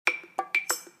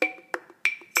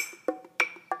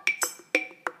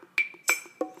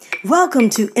Welcome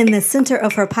to In the Center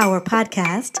of Her Power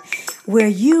podcast, where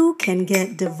you can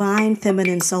get divine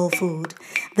feminine soul food.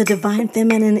 The divine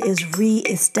feminine is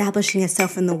re-establishing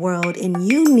itself in the world,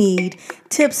 and you need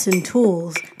tips and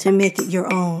tools to make it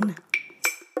your own.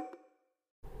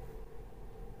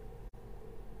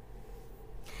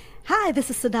 Hi,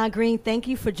 this is Sana Green. Thank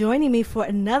you for joining me for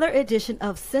another edition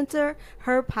of Center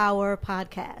Her Power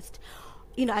podcast.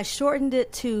 You know, I shortened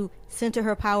it to Center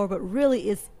Her Power, but really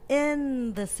it's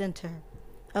in the Center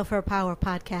of Her Power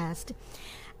podcast.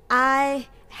 I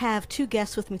have two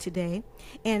guests with me today,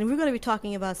 and we're going to be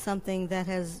talking about something that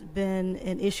has been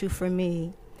an issue for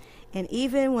me. And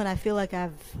even when I feel like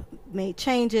I've made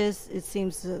changes, it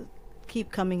seems to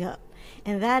keep coming up.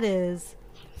 And that is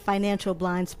financial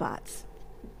blind spots.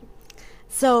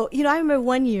 So, you know, I remember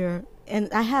one year,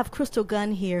 and I have Crystal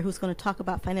Gunn here who's going to talk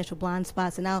about financial blind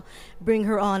spots, and I'll bring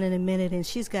her on in a minute. And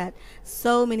she's got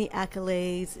so many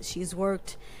accolades. She's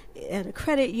worked at a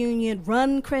credit union,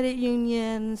 run credit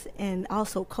unions, and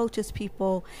also coaches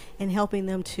people in helping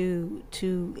them to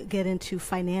get into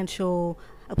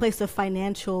a place of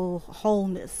financial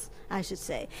wholeness, I should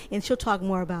say. And she'll talk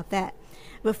more about that.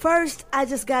 But first, I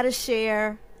just got to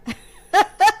share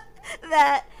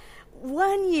that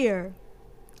one year,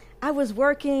 I was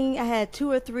working. I had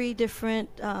 2 or 3 different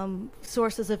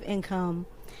sources of income,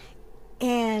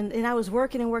 and I was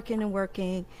working,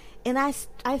 and I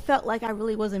felt like I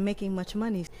really wasn't making much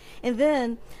money. And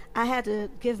then I had to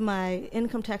give my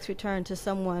income tax return to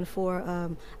someone for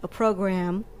a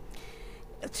program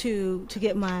to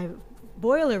get my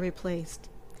boiler replaced.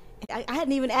 I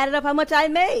hadn't even added up how much I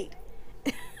made.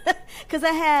 Because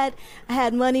I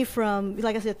had money from,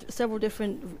 like I said, several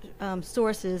different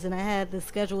sources, and I had the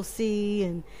Schedule C,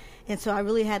 and so I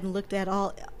really hadn't looked at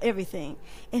everything.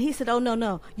 And he said, "Oh,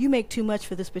 no, you make too much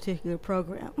for this particular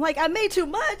program." I'm like, I made too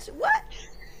much? What?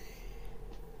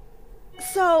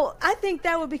 So I think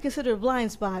that would be considered a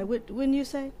blind spot, wouldn't you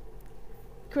say,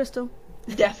 Crystal?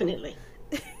 Definitely.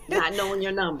 Not knowing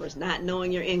your numbers, not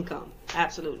knowing your income.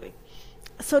 Absolutely.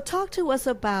 So talk to us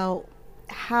about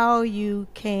how you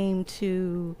came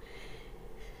to,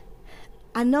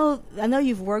 I know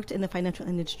you've worked in the financial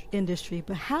industry,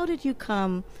 but how did you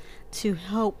come to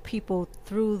help people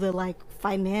through the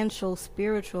financial,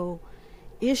 spiritual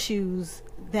issues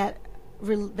that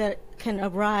can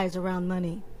arise around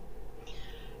money?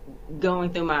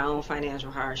 Going through my own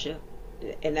financial hardship,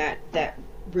 and that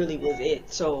really was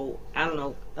it. So I don't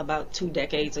know, about 2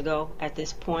 decades ago at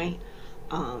this point,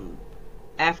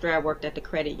 after I worked at the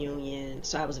credit union,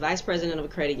 so I was vice president of a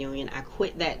credit union. I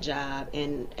quit that job,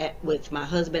 and with my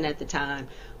husband at the time,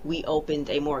 we opened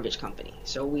a mortgage company.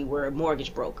 So we were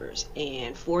mortgage brokers,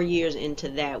 and 4 years into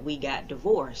that, we got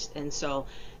divorced. And so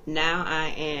now I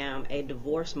am a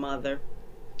divorced mother.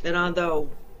 And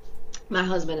although my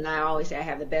husband and I always say I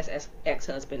have the best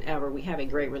ex-husband ever, we have a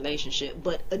great relationship.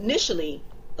 But initially,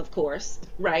 of course,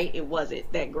 right, it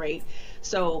wasn't that great.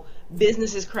 So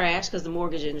businesses crashed because the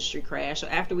mortgage industry crashed. So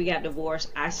after we got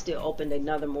divorced, I still opened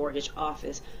another mortgage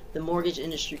office. The mortgage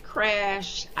industry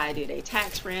crashed. I did a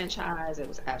tax franchise. It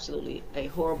was absolutely a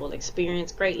horrible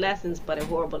experience. Great lessons, but a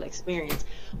horrible experience.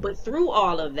 But through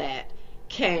all of that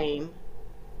came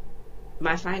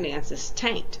my finances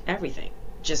tanked. Everything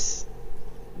just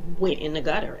went in the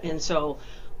gutter. And so,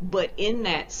 but in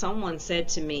that, someone said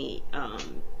to me,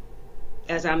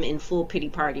 as I'm in full pity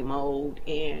party mode,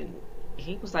 and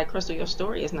he was like, "Crystal, your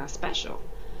story is not special."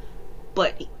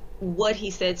 But what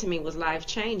he said to me was life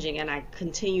changing, and I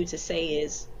continue to say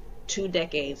is 2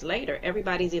 decades later,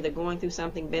 everybody's either going through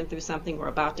something, been through something, or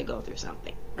about to go through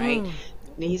something, right?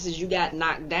 And he says, you got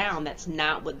knocked down. That's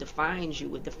not what defines you.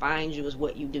 What defines you is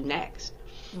what you do next.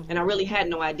 And I really had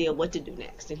no idea what to do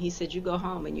next. And he said, you go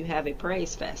home and you have a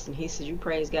praise fest. And he said, you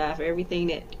praise God for everything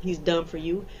that he's done for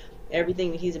you,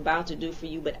 everything that he's about to do for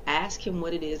you, but ask him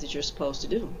what it is that you're supposed to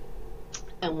do.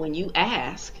 And when you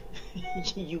ask,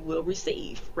 you will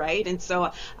receive, right? And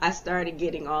so I started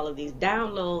getting all of these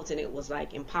downloads, and it was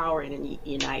like empowering and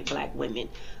unite Black women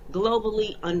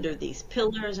globally under these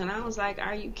pillars. And I was like,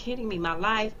 are you kidding me? My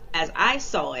life, as I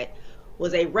saw it,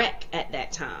 was a wreck at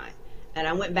that time. And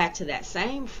I went back to that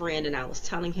same friend, and I was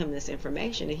telling him this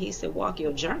information, and he said, walk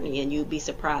your journey and you'll be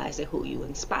surprised at who you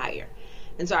inspire.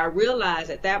 And so I realized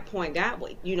at that point, God,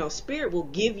 Spirit will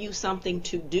give you something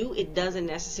to do. It doesn't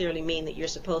necessarily mean that you're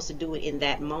supposed to do it in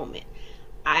that moment.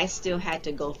 I still had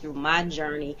to go through my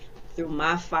journey, through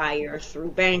my fire, through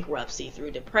bankruptcy,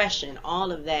 through depression,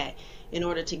 all of that in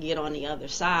order to get on the other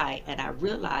side. And I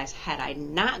realized had I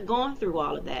not gone through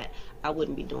all of that, I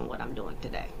wouldn't be doing what I'm doing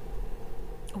today.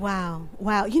 Wow.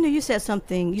 Wow. You said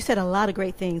something, you said a lot of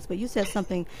great things, but you said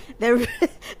something that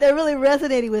that really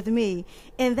resonated with me.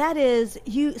 And that is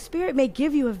spirit may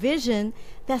give you a vision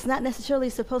that's not necessarily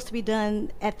supposed to be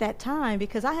done at that time,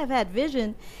 because I have had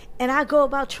vision and I go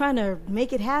about trying to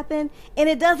make it happen and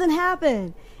it doesn't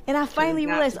happen. And I finally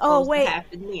realized, oh wait,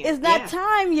 it's not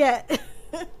time yet.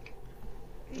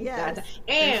 Yes.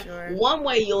 And sure, one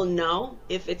way you'll know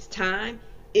if it's time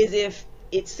is if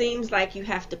it seems like you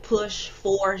have to push,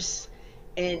 force,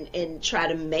 and try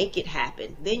to make it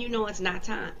happen. Then you know it's not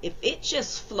time. If it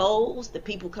just flows, the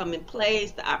people come in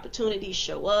place, the opportunities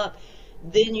show up,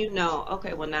 then you know,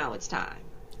 okay, well, now it's time.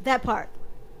 That part.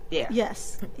 Yeah.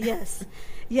 Yes. Yes.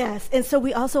 Yes. And so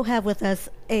we also have with us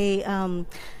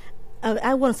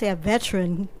I want to say a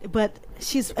veteran, but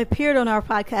she's appeared on our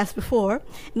podcast before,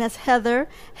 and that's Heather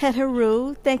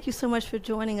Heteru. Thank you so much for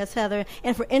joining us, Heather,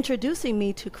 and for introducing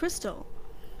me to Crystal.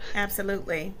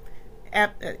 Absolutely.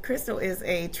 Crystal is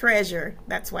a treasure.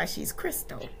 That's why she's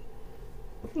Crystal.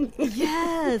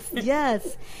 Yes,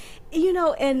 yes.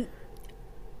 And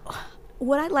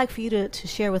what I'd like for you to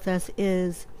share with us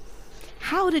is,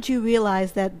 how did you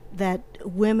realize that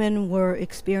women were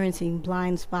experiencing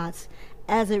blind spots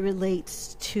as it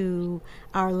relates to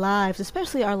our lives,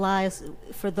 especially our lives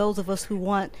for those of us who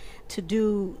want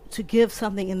to give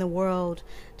something in the world,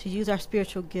 to use our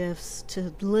spiritual gifts,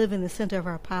 to live in the center of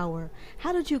our power?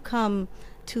 How did you come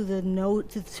to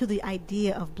the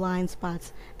idea of blind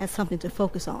spots as something to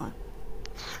focus on?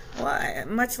 Well,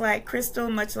 much like Crystal,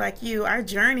 much like you, our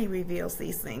journey reveals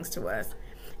these things to us.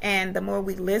 And the more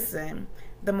we listen,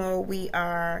 the more we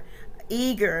are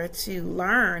eager to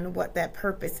learn what that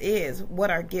purpose is,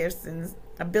 what our gifts and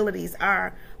abilities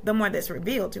are, the more that's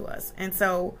revealed to us. And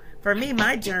so for me,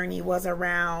 my journey was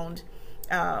around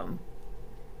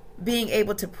being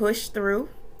able to push through.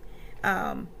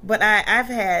 But I've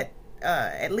had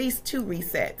at least 2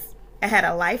 resets. I had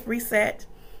a life reset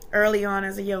early on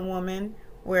as a young woman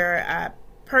where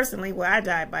I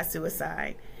died by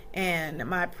suicide. And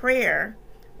my prayer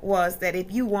was that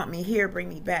if you want me here, bring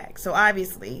me back. So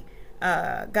obviously,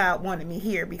 God wanted me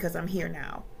here because I'm here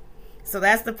now. So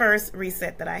that's the first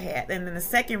reset that I had. And then the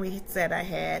second reset I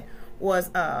had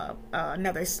was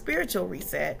another spiritual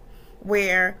reset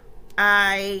where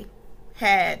I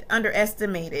had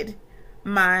underestimated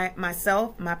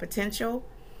myself, my potential,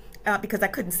 because I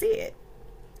couldn't see it.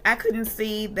 I couldn't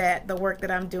see that the work that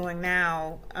I'm doing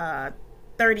now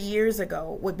 30 years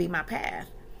ago would be my path.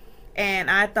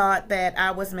 And I thought that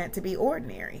I was meant to be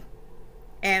ordinary.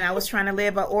 And I was trying to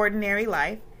live an ordinary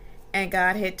life. And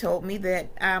God had told me that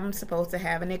I'm supposed to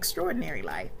have an extraordinary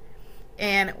life.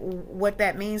 And what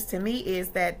that means to me is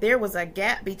that there was a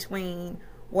gap between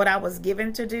what I was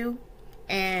given to do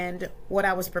and what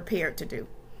I was prepared to do.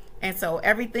 And so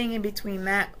everything in between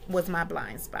that was my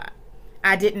blind spot.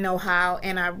 I didn't know how.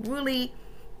 And I really,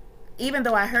 even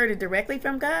though I heard it directly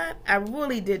from God, I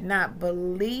really did not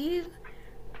believe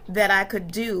that I could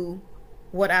do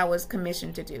what I was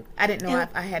commissioned to do. I didn't know if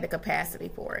I had the capacity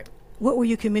for it. What were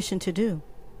you commissioned to do?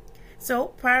 So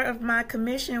part of my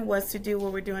commission was to do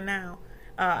what we're doing now.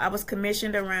 I was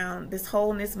commissioned around this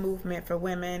wholeness movement for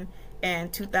women in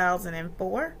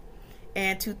 2004.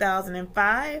 And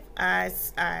 2005, I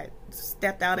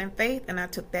stepped out in faith and I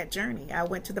took that journey. I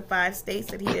went to the 5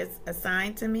 states that He has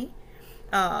assigned to me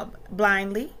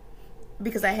blindly,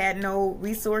 because I had no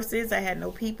resources, I had no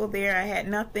people there, I had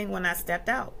nothing when I stepped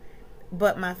out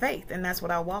but my faith, and that's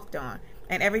what I walked on.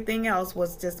 And everything else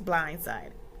was just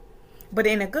blindsided, but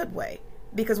in a good way,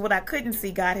 because what I couldn't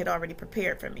see, God had already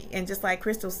prepared for me. And just like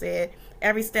Crystal said,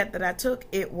 every step that I took,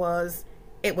 it was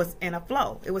in a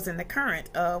flow. It was in the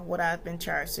current of what I've been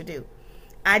charged to do.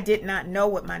 I did not know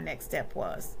what my next step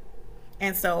was.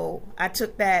 And so I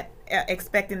took that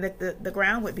expecting that the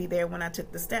ground would be there when I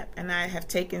took the step. And I have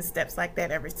taken steps like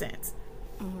that ever since.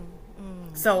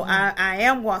 So I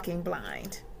am walking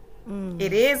blind.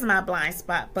 It is my blind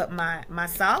spot, but my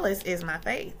solace is my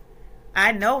faith.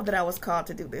 I know that I was called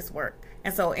to do this work.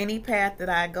 And so any path that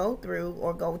I go through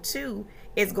or go to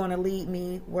is going to lead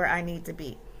me where I need to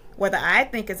be. Whether I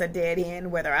think it's a dead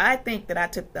end, whether I think that I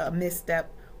took the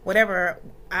misstep, whatever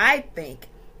I think,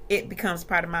 it becomes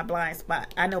part of my blind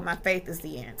spot. I know my faith is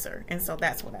the answer. And so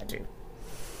that's what I do.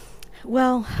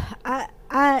 Well,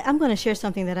 I'm going to share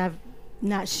something that I've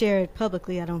not shared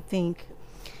publicly, I don't think.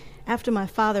 After my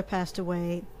father passed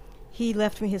away, he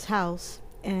left me his house,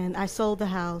 and I sold the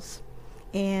house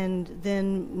and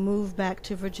then moved back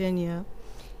to Virginia,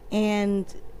 and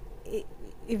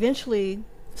eventually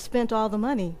spent all the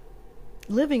money,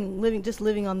 just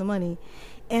living on the money.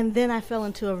 And then I fell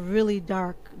into a really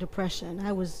dark depression.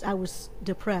 I was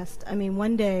depressed. I mean,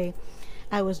 one day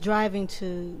I was driving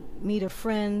to meet a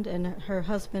friend and her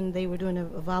husband. They were doing a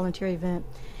volunteer event,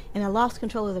 and I lost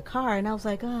control of the car, and I was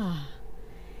like,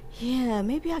 yeah,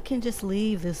 maybe I can just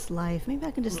leave this life. Maybe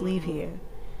I can just leave here.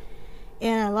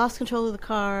 And I lost control of the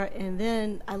car, and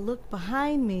then I looked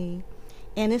behind me,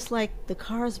 and it's like the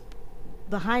cars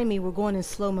behind me were going in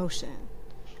slow motion.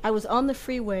 I was on the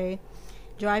freeway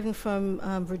driving from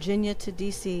Virginia to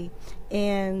D.C.,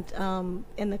 and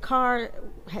the car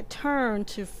had turned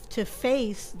to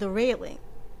face the railing.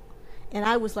 And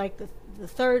I was like the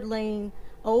third lane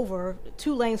over,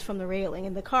 2 lanes from the railing,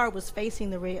 and the car was facing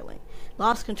the railing.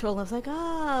 Lost control. I was like,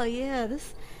 oh, yeah,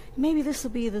 maybe this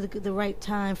will be the right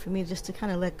time for me just to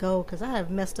kind of let go, because I have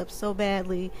messed up so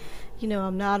badly. You know,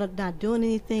 I'm not doing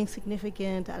anything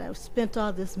significant. I've spent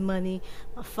all this money.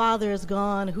 My father is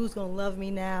gone. Who's going to love me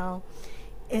now?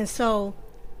 And so,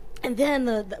 and then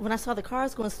when I saw the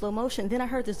cars going slow motion, then I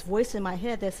heard this voice in my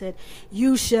head that said,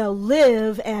 "You shall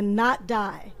live and not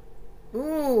die."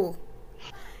 Ooh.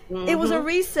 Mm-hmm. It was a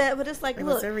reset, but it's like, it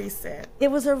was a reset.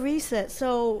 It was a reset.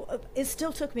 So it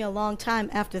still took me a long time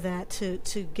after that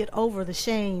to get over the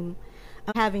shame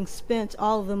of having spent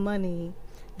all of the money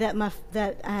that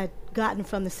I had gotten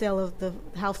from the sale of the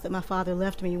house that my father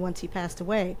left me once he passed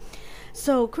away.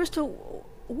 So, Crystal,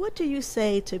 what do you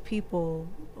say to people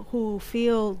who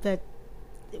feel that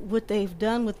what they've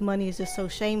done with money is just so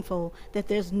shameful that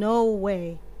there's no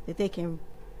way that they can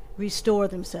restore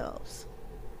themselves?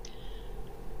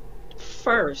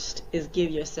 First is give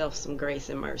yourself some grace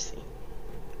and mercy,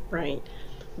 right?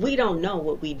 We don't know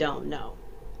what we don't know.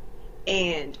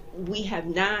 And we have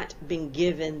not been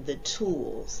given the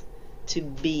tools to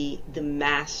be the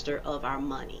master of our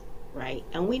money, right?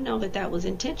 And we know that was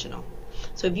intentional.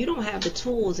 So if you don't have the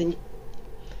tools, and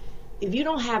if you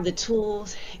don't have the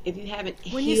tools, if you haven't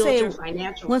healed your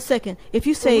financial... One second. If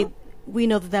you say we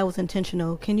know that was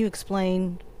intentional, can you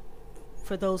explain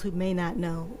for those who may not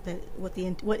know that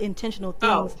what intentional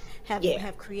things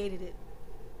have created it?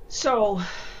 So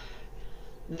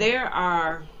there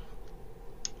are,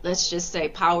 let's just say,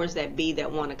 powers that be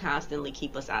that want to constantly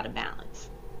keep us out of balance,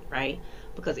 right?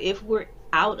 Because if we're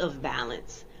out of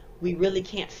balance, we really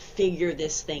can't figure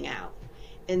this thing out.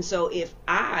 And so if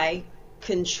I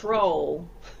control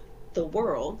the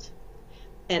world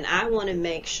and I want to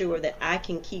make sure that I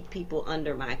can keep people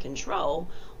under my control,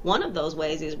 one of those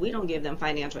ways is we don't give them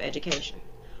financial education,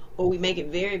 or we make it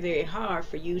very, very hard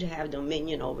for you to have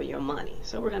dominion over your money.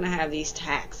 So we're going to have these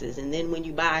taxes, and then when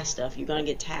you buy stuff, you're going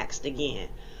to get taxed again.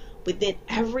 But then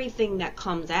everything that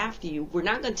comes after you, we're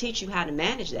not going to teach you how to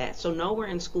manage that. So nowhere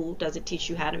in school does it teach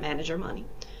you how to manage your money,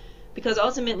 because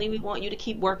ultimately we want you to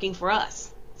keep working for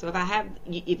us. So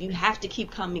if you have to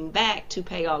keep coming back to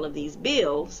pay all of these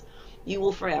bills, you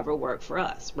will forever work for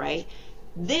us, right?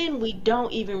 Then we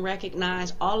don't even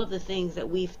recognize all of the things that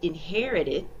we've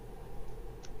inherited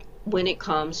when it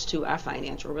comes to our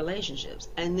financial relationships.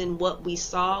 And then what we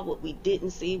saw, what we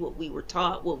didn't see, what we were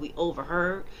taught, what we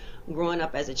overheard growing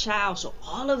up as a child. So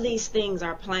all of these things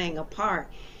are playing a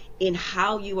part in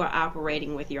how you are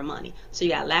operating with your money. So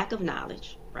you got lack of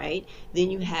knowledge, right? Then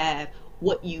you have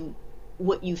what you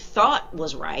thought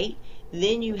was right.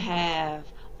 Then you have,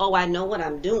 oh, I know what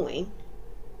I'm doing.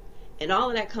 And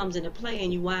all of that comes into play,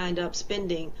 and you wind up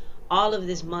spending all of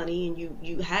this money, and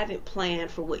you haven't planned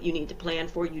for what you need to plan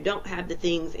for. You don't have the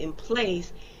things in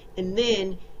place, and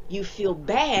then you feel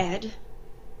bad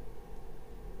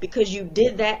because you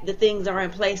did that, the things are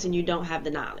in place, and you don't have the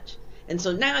knowledge. And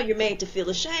so now you're made to feel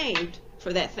ashamed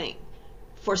for that thing,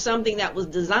 for something that was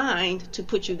designed to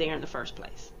put you there in the first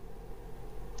place.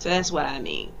 So that's what I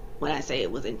mean when I say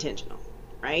it was intentional.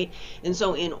 Right? And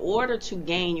so in order to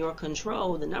gain your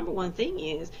control, the number one thing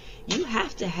is you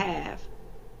have to have,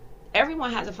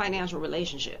 everyone has a financial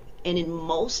relationship. And in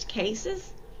most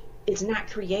cases, it's not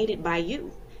created by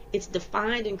you. It's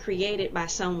defined and created by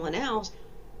someone else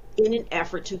in an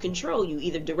effort to control you,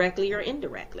 either directly or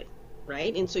indirectly.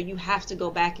 Right? And so you have to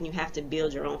go back and you have to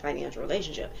build your own financial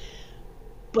relationship.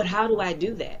 But how do I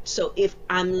do that? So if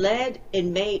I'm led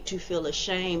and made to feel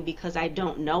ashamed because I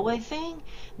don't know a thing,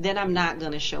 then I'm not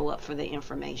going to show up for the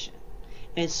information.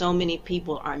 And so many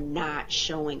people are not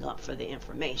showing up for the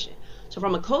information. So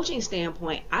from a coaching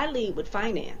standpoint, I lead with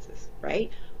finances, right?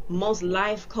 Most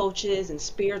life coaches and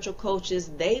spiritual coaches,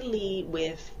 they lead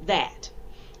with that.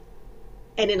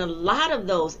 And in a lot of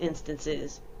those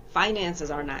instances,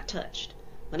 finances are not touched.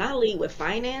 When I lead with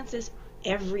finances,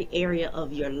 every area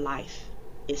of your life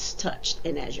is touched.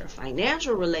 And as your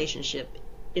financial relationship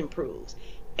improves,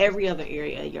 every other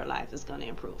area of your life is going to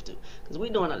improve too. Because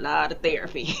we're doing a lot of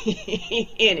therapy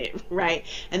in it, right?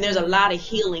 And there's a lot of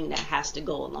healing that has to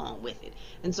go along with it.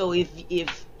 And so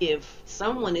if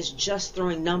someone is just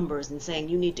throwing numbers and saying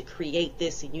you need to create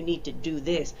this and you need to do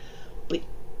this, but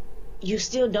you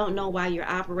still don't know why you're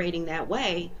operating that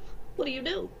way, what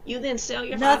do? You then sell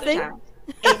your father's house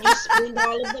and you spend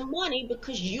all of the money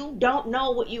because you don't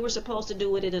know what you were supposed to do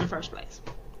with it in the first place.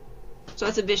 So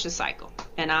it's a vicious cycle,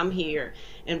 and I'm here,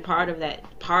 and part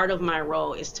of my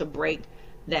role is to break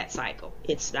that cycle.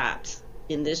 It stops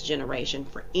in this generation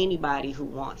for anybody who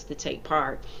wants to take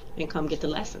part and come get the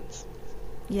lessons.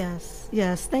 Yes.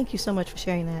 Thank you so much for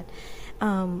sharing that.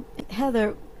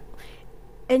 Heather,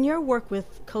 in your work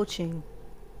with coaching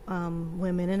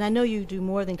women, and I know you do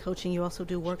more than coaching, you also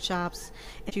do workshops,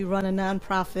 and you run a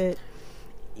nonprofit,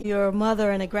 you're a mother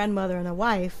and a grandmother and a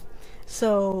wife.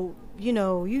 So, you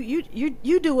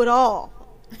do it all.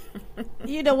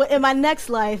 In my next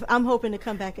life, I'm hoping to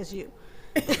come back as you.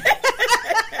 I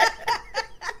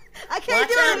can't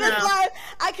do it in this life.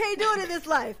 I can't do it in this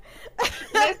life.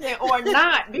 Listen, or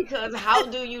not, because how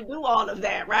do you do all of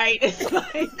that, right? It's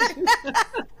like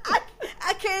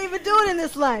I can't even do it in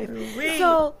this life.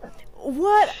 So,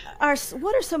 what are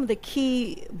some of the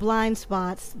key blind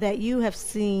spots that you have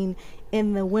seen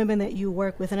in the women that you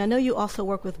work with? And I know you also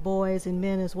work with boys and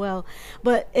men as well,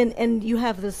 but and you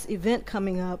have this event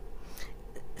coming up.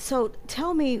 So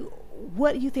tell me,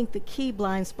 what do you think the key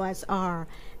blind spots are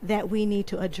that we need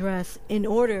to address in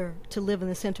order to live in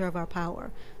the center of our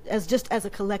power, as a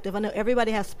collective? I know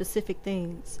everybody has specific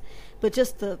things, but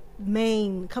just the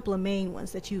couple of main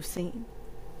ones that you've seen.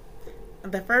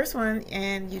 The first one,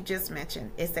 and you just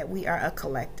mentioned, is that we are a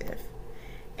collective.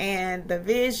 And the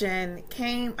vision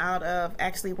came out of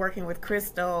actually working with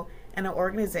Crystal and an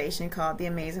organization called the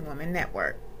Amazing Women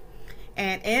Network.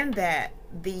 And in that,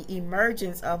 the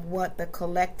emergence of what the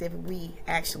collective we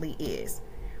actually is.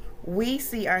 We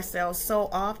see ourselves so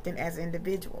often as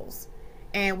individuals,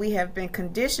 and we have been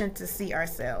conditioned to see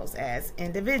ourselves as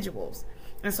individuals.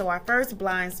 And so our first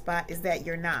blind spot is that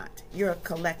you're not. You're a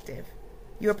collective.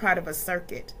 You're part of a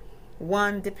circuit.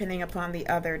 One depending upon the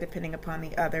other, depending upon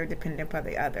the other, depending upon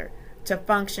the other, to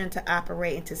function, to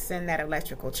operate, and to send that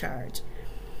electrical charge.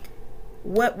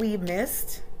 What we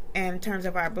missed in terms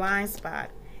of our blind spot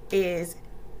is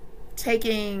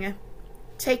taking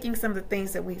some of the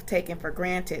things that we've taken for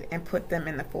granted and put them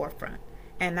in the forefront,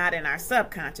 and not in our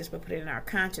subconscious, but put it in our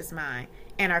conscious mind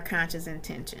and our conscious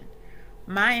intention.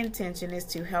 My intention is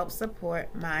to help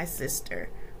support my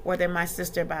sister, whether my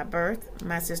sister by birth,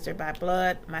 my sister by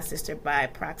blood, my sister by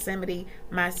proximity,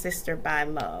 my sister by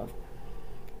love.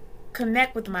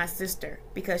 Connect with my sister,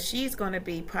 because she's going to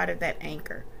be part of that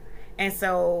anchor. And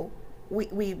so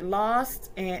we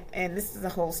lost, and this is a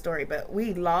whole story, but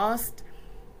we lost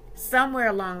somewhere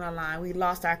along the line, we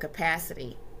lost our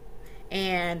capacity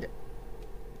and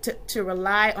to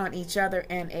rely on each other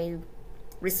in a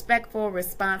respectful,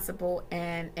 responsible,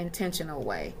 and intentional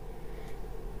way.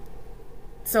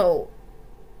 So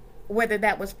whether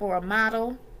that was for a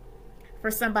model,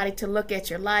 for somebody to look at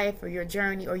your life or your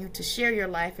journey, or you to share your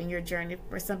life and your journey,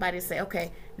 for somebody to say,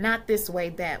 okay, not this way,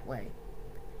 that way.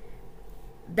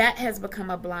 That has become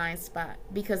a blind spot,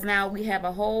 because now we have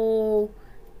a whole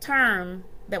term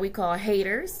that we call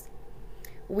haters.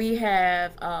 We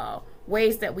have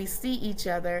ways that we see each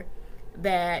other,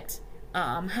 that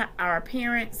our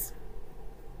appearance,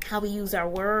 how we use our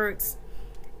words,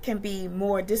 can be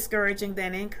more discouraging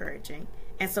than encouraging.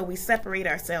 And so we separate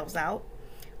ourselves out.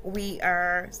 We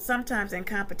are sometimes in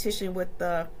competition with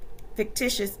the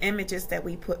fictitious images that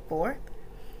we put forth,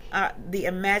 the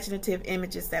imaginative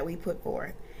images that we put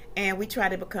forth. And we try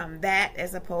to become that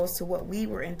as opposed to what we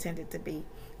were intended to be.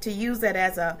 To use that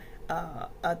as a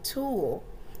tool,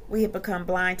 we have become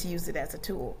blind to use it as a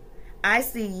tool. I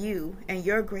see you and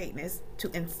your greatness to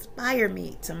inspire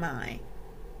me to mine.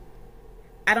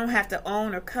 I don't have to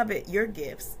own or covet your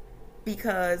gifts,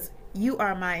 because you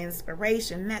are my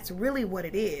inspiration. That's really what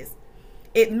it is.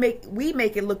 We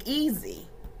make it look easy,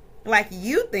 like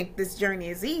you think this journey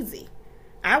is easy.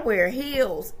 I wear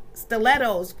heels,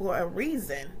 stilettos for a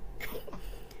reason.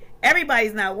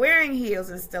 Everybody's not wearing heels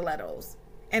and stilettos,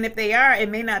 and if they are, it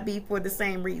may not be for the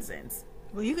same reasons.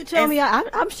 Well, you can tell me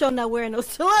I'm sure not wearing those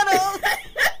stilettos.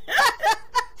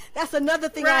 That's another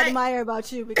thing I admire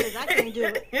about you, because I can't do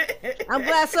it. I'm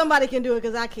glad somebody can do it,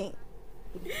 because I can't.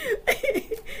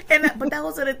 But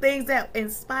those are the things that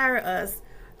inspire us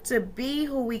to be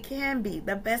who we can be,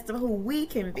 the best of who we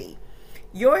can be.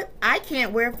 I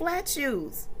can't wear flat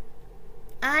shoes.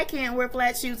 I can't wear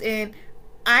flat shoes, and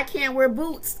I can't wear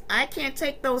boots. I can't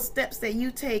take those steps that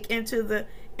you take into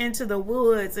into the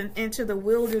woods and into the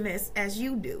wilderness as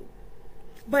you do.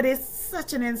 But it's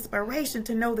such an inspiration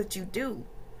to know that you do,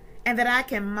 and that I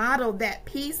can model that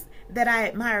piece that I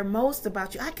admire most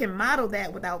about you. I can model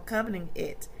that without coveting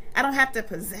it. I don't have to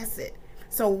possess it.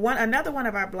 So another one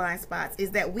of our blind spots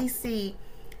is that we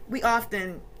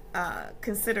often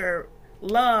consider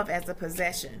love as a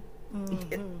possession.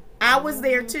 Mm-hmm. I was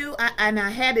there too, and I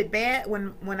had it bad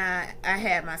when I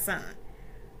had my son.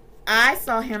 I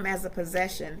saw him as a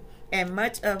possession, and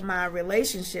much of my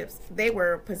relationships, they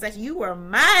were possession. You are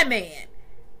my man.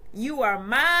 You are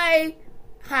my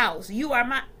house. You are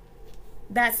my...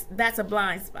 That's a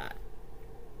blind spot,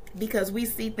 because we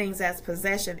see things as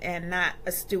possession and not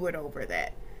a steward over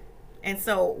that. And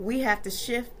so we have to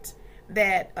shift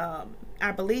that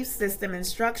our belief system and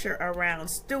structure around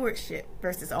stewardship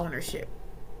versus ownership.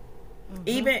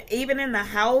 Mm-hmm. Even in the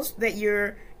house that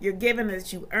you're given,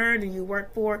 that you earned and you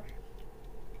work for,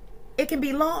 it can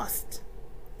be lost.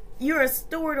 You're a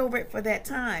steward over it for that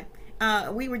time.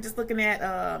 We were just looking at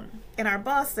in our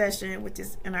boss session, which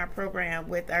is in our program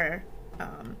with our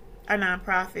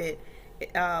nonprofit,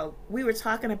 we were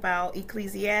talking about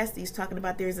Ecclesiastes, talking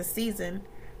about there's a season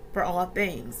for all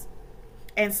things.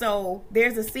 And so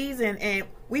there's a season, and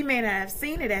we may not have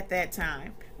seen it at that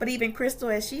time, but even Crystal,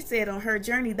 as she said on her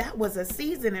journey, that was a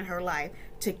season in her life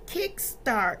to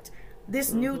kickstart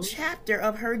this new chapter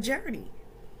of her journey.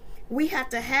 We have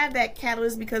to have that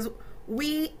catalyst because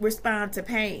we respond to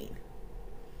pain.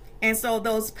 And so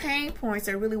those pain points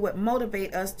are really what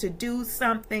motivate us to do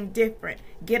something different.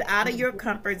 Get out of your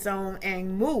comfort zone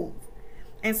and move.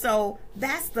 And so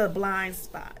that's the blind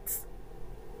spots.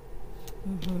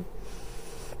 Mm-hmm.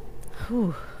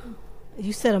 Whew.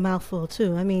 You said a mouthful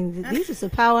too. I mean, these are some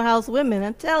powerhouse women.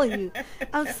 I'm telling you.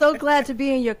 I'm so glad to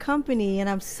be in your company, and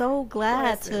I'm so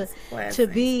glad to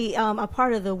be a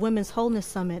part of the Women's Wholeness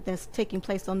Summit that's taking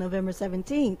place on November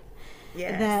 17th.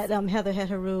 Yes. That Heather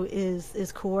Heteru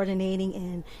is coordinating,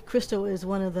 and Crystal is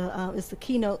one of the is the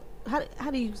keynote.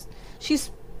 How do you?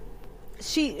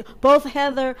 She both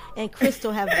Heather and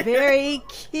Crystal have very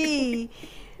key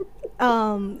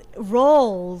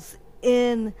roles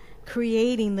in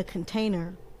creating the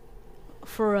container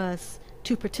for us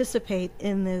to participate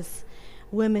in this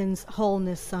Women's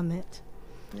Wholeness Summit.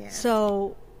 Yes.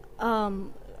 So,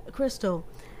 Crystal,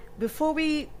 before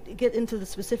we get into the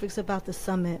specifics about the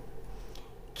summit,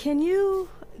 can you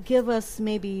give us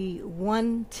maybe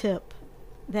one tip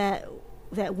that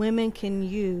women can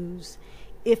use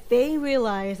if they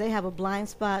realize they have a blind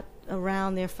spot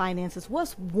around their finances?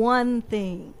 What's one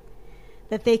thing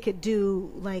that they could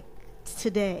do, like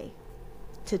today,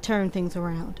 to turn things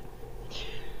around?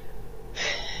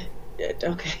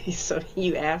 Okay, so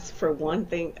you asked for one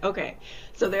thing. Okay,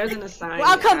 so there's an assignment.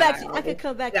 Well, I'll come back to you. I can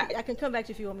come back to you. I can come back to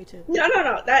you if you want me to.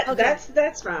 No.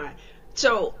 That's fine.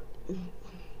 So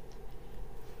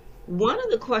one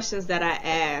of the questions that I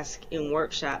ask in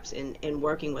workshops and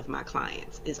working with my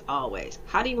clients is always,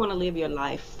 how do you want to live your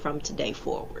life from today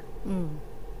forward?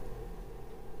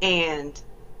 And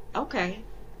okay,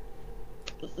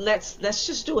 let's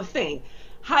just do a thing.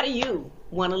 How do you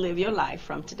want to live your life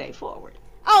from today forward?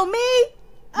 Oh, me?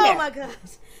 Yeah. Oh my gosh.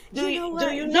 Do you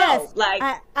know? Yes, like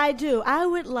I do. I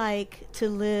would like to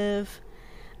live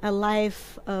a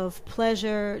life of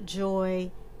pleasure,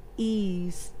 joy,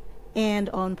 ease, and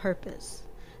on purpose.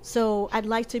 So I'd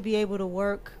like to be able to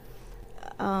work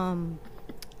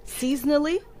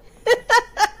seasonally.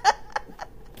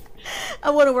 I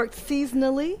want to work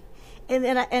seasonally,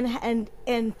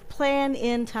 and plan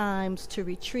in times to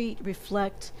retreat,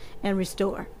 reflect, and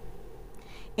restore.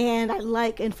 And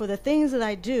and for the things that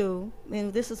I do,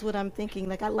 and this is what I'm thinking,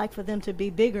 like I'd like for them to be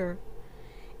bigger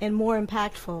and more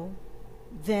impactful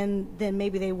than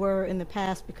maybe they were in the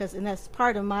past, and that's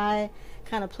part of my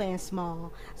kind of playing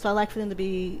small. So I like for them to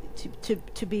be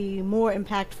to be more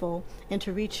impactful and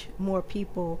to reach more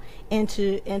people, and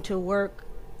to work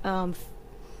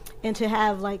and to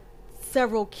have like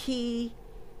several key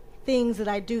things that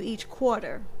I do each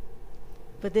quarter.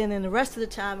 But then in the rest of the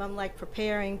time, I'm like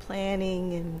preparing,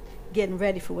 planning, and getting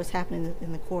ready for what's happening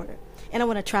in the quarter. And I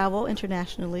want to travel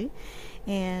internationally,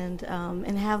 and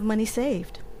have money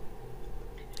saved.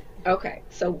 Okay,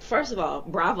 so first of all,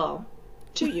 bravo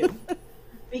to you,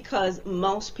 because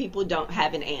most people don't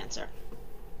have an answer.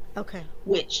 Okay.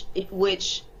 Which,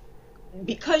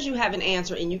 because you have an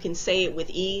answer and you can say it with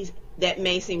ease, that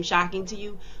may seem shocking to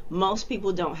you. Most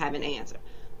people don't have an answer.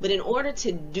 But in order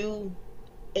to do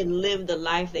and live the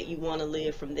life that you want to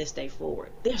live from this day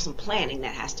forward, there's some planning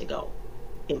that has to go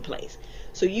in place.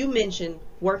 So you mentioned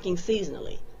working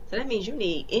seasonally. So that means you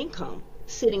need income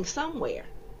sitting somewhere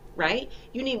right?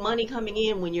 You need money coming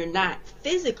in when you're not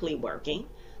physically working.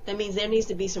 That means there needs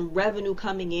to be some revenue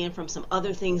coming in from some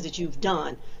other things that you've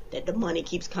done that the money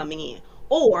keeps coming in.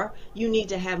 Or you need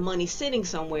to have money sitting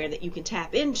somewhere that you can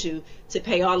tap into to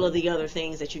pay all of the other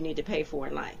things that you need to pay for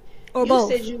in life. Or you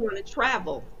both. said you want to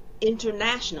travel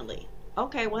internationally.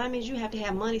 Okay, well, that means you have to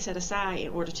have money set aside in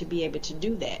order to be able to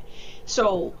do that.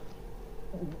 So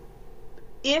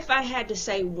if I had to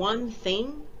say one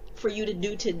thing for you to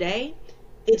do today,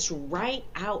 it's write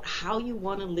out how you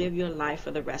want to live your life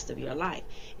for the rest of your life.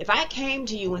 If I came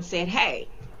to you and said, hey,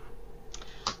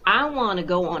 I want to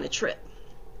go on a trip,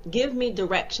 give me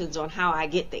directions on how I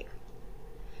get there,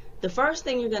 the first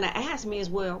thing you're going to ask me is,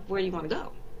 well, where do you want to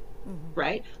go?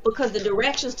 Right? Because the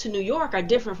directions to New York are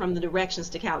different from the directions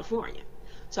to California.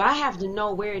 So I have to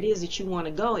know where it is that you want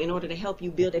to go in order to help you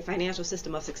build a financial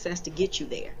system of success to get you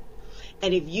there.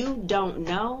 And if you don't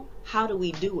know, how do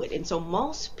we do it? And so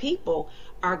most people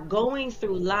are going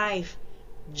through life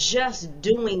just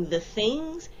doing the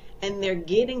things, and they're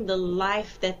getting the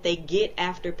life that they get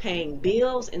after paying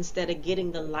bills instead of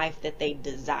getting the life that they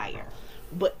desire.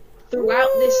 But throughout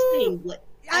this thing,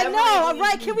 I know,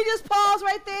 right? Can we just pause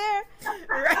right there?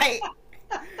 Right.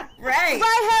 Right.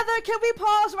 Right, Heather? Can we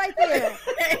pause right there?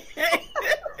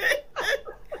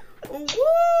 Woo!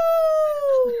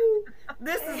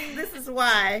 This is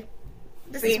why.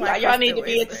 See, why y'all need to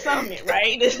be at the summit,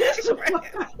 right?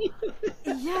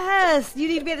 Yes, you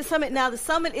need to be at the summit. Now, the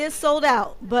summit is sold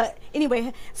out. But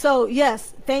anyway, so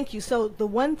yes, thank you. So the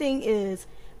one thing is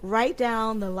write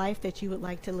down the life that you would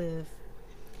like to live.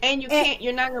 And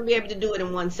you're not going to be able to do it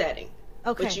in one setting.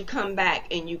 Okay. But you come back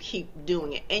and you keep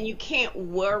doing it. And you can't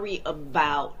worry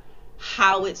about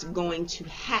how it's going to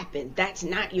happen. That's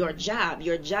not your job.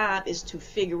 Your job is to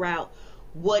figure out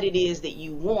what it is that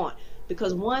you want.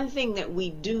 Because one thing that we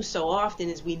do so often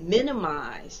is we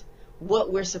minimize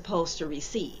what we're supposed to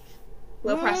receive.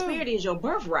 Well, prosperity is your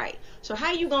birthright. So how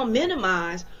are you going to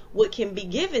minimize what can be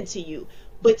given to you?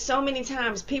 But so many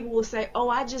times people will say, oh,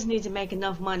 I just need to make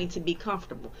enough money to be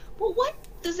comfortable. Well, what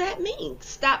does that mean?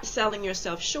 Stop selling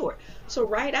yourself short. So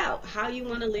write out how you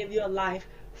want to live your life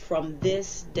from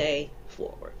this day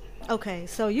forward. Okay,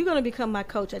 so you're going to become my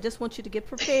coach. I just want you to get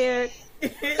prepared.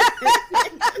 This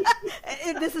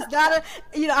is not a,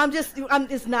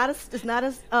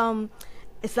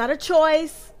 it's not a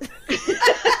choice.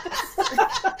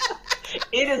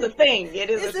 It is a thing.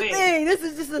 It's a thing. This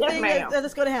is just a thing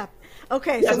that's going to happen.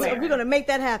 Okay, so we're going to make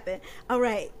that happen. All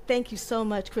right. Thank you so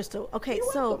much, Crystal. Okay, You're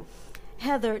welcome.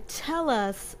 Heather, tell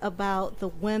us about the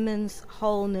Women's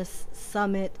Wholeness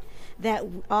Summit that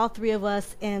all three of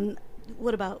us and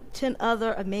what about 10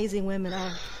 other amazing women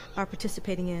are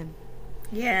participating in.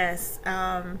 Yes.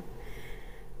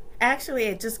 Actually,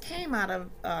 it just came out of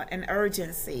an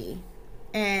urgency.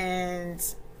 And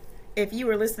if you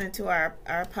were listening to our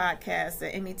podcast, the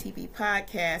METV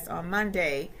podcast on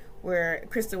Monday, where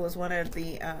Crystal was one of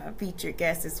the featured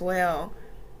guests as well,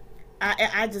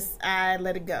 I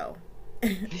let it go.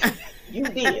 You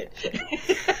did.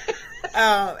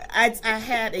 I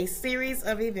had a series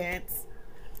of events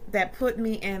that put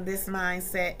me in this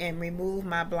mindset and removed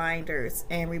my blinders,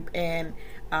 and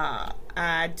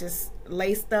I just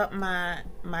laced up my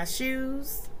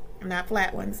shoes, not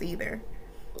flat ones either.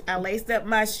 I laced up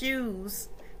my shoes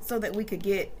so that we could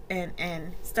get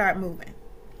and start moving.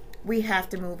 We have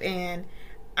to move. And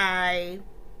I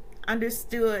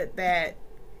understood that,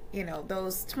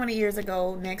 those 20 years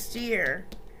ago next year,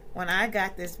 when I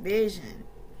got this vision,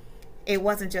 it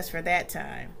wasn't just for that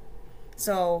time.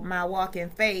 So my walk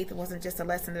in faith wasn't just a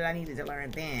lesson that I needed to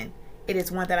learn then. It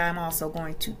is one that I'm also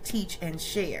going to teach and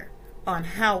share on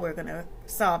how we're going to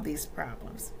solve these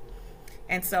problems.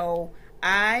 And so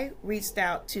I reached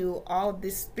out to all of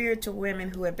these spiritual women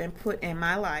who have been put in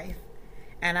my life,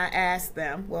 and I asked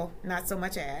them, well, not so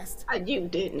much asked. You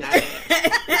did not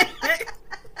ask.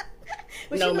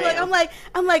 No,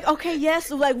 I'm like, okay, yes.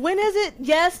 So like, when is it?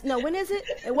 Yes. No, when is it?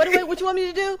 And what you want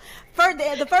me to do?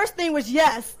 The first thing was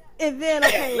yes. And then,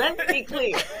 okay. Let's be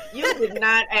clear. You did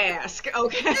not ask,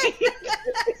 okay?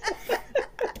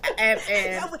 and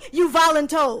you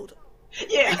voluntold.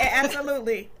 Yeah.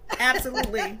 Absolutely.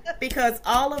 Because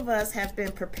all of us have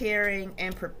been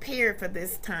prepared for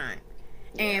this time.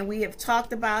 Yeah. And we have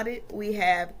talked about it. We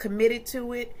have committed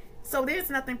to it. So there's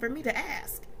nothing for me to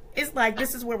ask. It's like,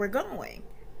 this is where we're going.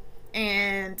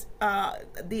 And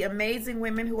the amazing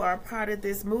women who are a part of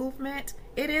this movement,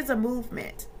 it is a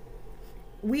movement.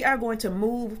 We are going to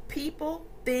move people,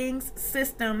 things,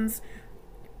 systems,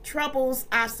 troubles,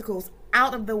 obstacles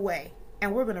out of the way.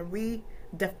 And we're going to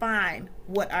redefine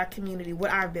what our community,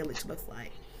 what our village looks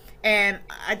like. And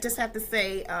I just have to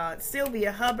say,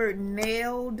 Sylvia Hubbard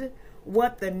nailed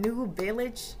what the new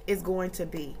village is going to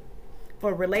be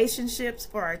for relationships,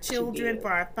 for our children,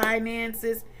 for our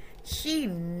finances. She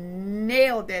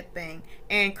nailed that thing.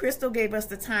 And Crystal gave us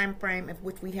the time frame of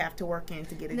which we have to work in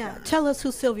to get it Now, done. tell us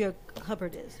who Sylvia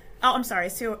Hubbard is. Oh, I'm sorry.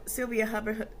 Sylvia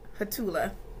Hubbard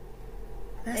Hatula.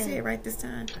 Did I say it right this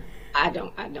time? I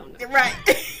don't know. Right.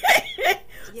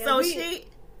 Yeah, So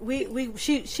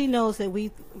she knows that we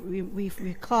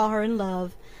call her in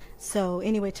love. So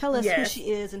anyway, tell us who Yes. she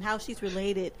is and how she's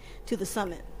related to the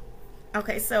summit.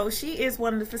 Okay, so she is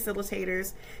one of the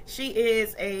facilitators. She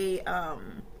is a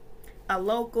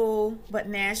local but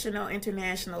national,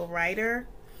 international writer.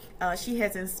 She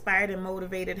has inspired and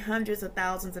motivated hundreds of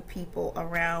thousands of people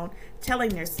around telling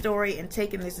their story and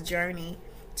taking this journey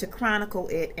to chronicle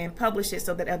it and publish it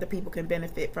so that other people can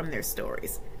benefit from their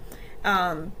stories.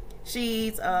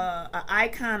 She's an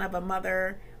icon of a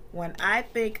mother. When I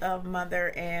think of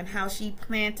mother and how she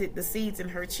planted the seeds in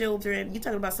her children, you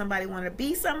talking about somebody wanting to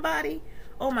be somebody?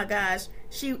 Oh my gosh,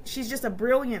 she's just a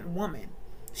brilliant woman.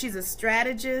 She's a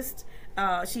strategist.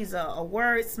 She's a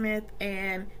wordsmith,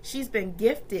 and she's been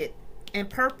gifted and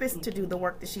purposed to do the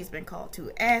work that she's been called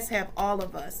to, as have all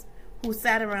of us who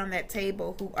sat around that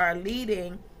table who are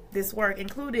leading this work,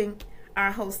 including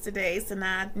our host today,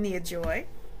 Sanaa Nia Joy.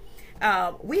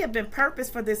 We have been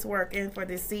purposed for this work and for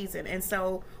this season, and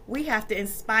so we have to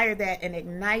inspire that and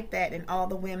ignite that in all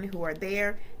the women who are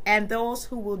there and those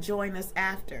who will join us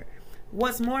after.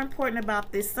 What's more important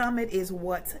about this summit is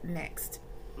what's next.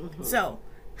 Mm-hmm. So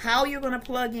how you're going to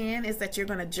plug in is that you're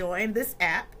going to join this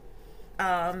app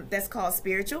that's called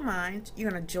Spiritual Mind.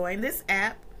 You're going to join this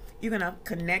app. You're going to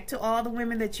connect to all the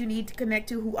women that you need to connect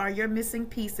to who are your missing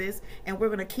pieces, and we're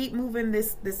going to keep moving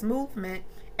this movement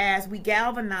as we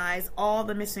galvanize all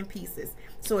the missing pieces.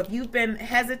 So if you've been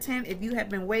hesitant, if you have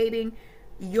been waiting,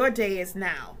 your day is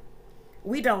now.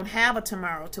 We don't have a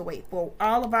tomorrow to wait for.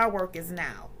 All of our work is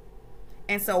now.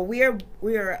 And so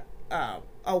we're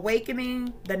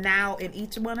awakening the now in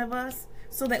each one of us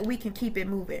so that we can keep it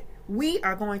moving. We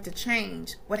are going to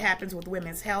change what happens with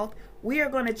women's health. We are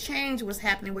going to change what's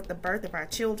happening with the birth of our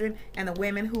children and the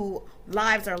women whose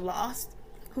lives are lost,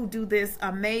 who do this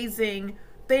amazing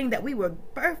thing that we were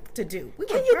birthed to do.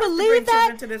 Can you believe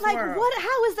that? To this like, world.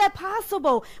 how is that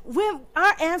possible? When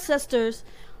our ancestors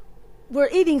were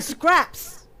eating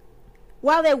scraps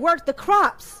while they worked the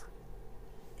crops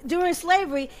during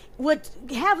slavery, would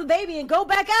have a baby and go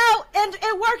back out and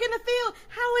work in the field.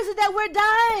 How is it that we're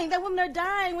dying? That women are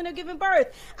dying when they're giving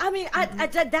birth? I mean,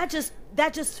 that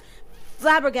just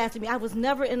flabbergasted me. I was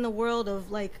never in the world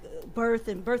of like birth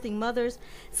and birthing mothers.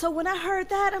 So when I heard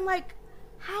that, I'm like,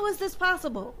 how is this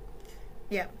possible?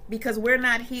 Yeah, because we're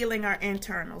not healing our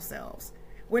internal selves.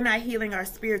 We're not healing our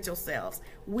spiritual selves.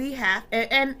 We have,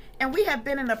 and we have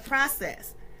been in a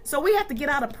process. So we have to get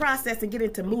out of process and get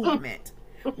into movement.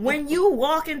 When you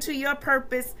walk into your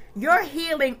purpose, your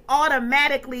healing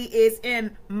automatically is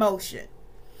in motion.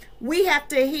 We have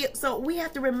to heal. So we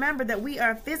have to remember that we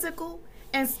are physical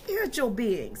and spiritual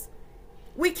beings.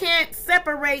 We can't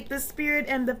separate the spirit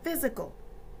and the physical.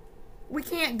 We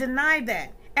can't deny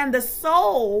that. And the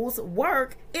soul's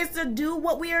work is to do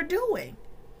what we are doing.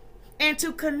 And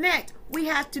to connect, we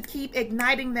have to keep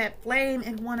igniting that flame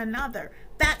in one another.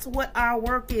 That's what our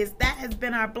work is. That has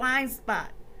been our blind spot.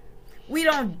 We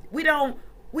don't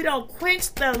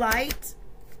quench the light.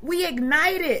 We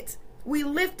ignite it. We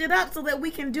lift it up so that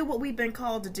we can do what we've been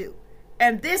called to do.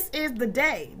 And this is the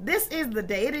day. This is the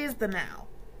day. It is the now.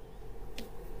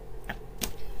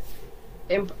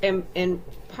 And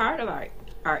part of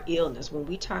our illness, when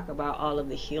we talk about all of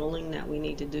the healing that we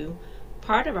need to do,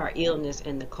 part of our illness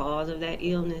and the cause of that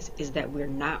illness is that we're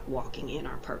not walking in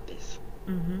our purpose.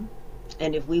 Mm-hmm.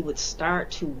 And if we would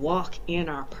start to walk in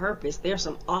our purpose, there's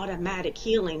some automatic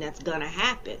healing that's going to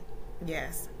happen.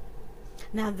 Yes.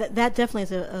 Now that definitely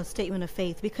is a statement of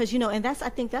faith, because and I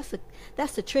think that's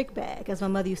the trick bag, as my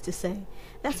mother used to say.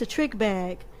 That's the trick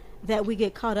bag that we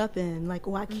get caught up in. Like,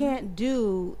 I can't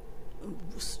do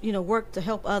work to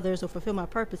help others or fulfill my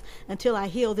purpose until I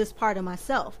heal this part of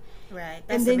myself. Right.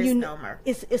 And That's then a misnomer.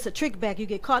 It's a trick bag. You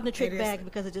get caught in a trick bag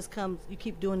because it just comes. You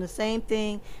keep doing the same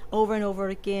thing over and over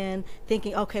again,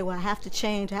 thinking, okay, well, I have to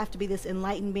change. I have to be this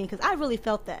enlightened being. Because I really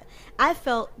felt that. I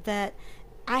felt that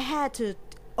I had to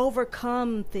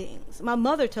overcome things. My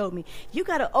mother told me, you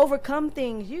got to overcome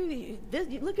things. You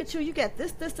look at you. You got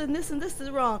this, and this, and this is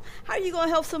wrong. How are you going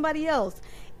to help somebody else?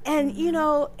 And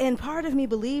and part of me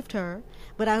believed her,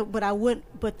 but I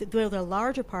wouldn't. But the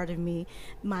larger part of me,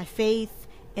 my faith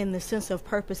and the sense of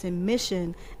purpose and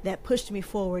mission, that pushed me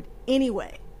forward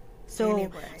anyway. So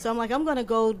Anyway. I'm like, I'm going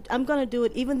to do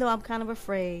it even though I'm kind of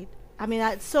afraid. I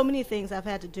mean, so many things I've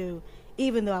had to do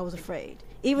even though I was afraid.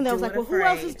 Even though I was like, well, who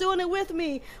else is doing it with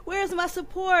me? Where's my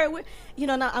support?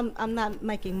 I'm not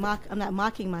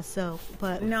mocking myself,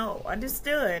 but no,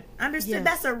 understood. Yes.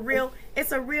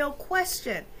 It's a real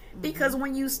question, because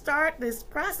when you start this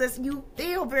process, you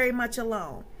feel very much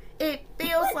alone. It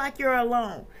feels like you're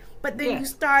alone, but then you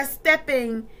start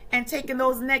stepping and taking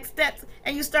those next steps,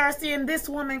 and you start seeing this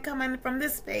woman coming from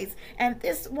this space, and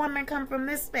this woman come from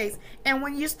this space, and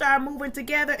when you start moving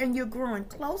together and you're growing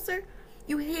closer,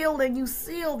 you heal and you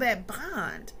seal that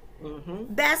bond.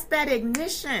 That's that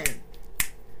ignition.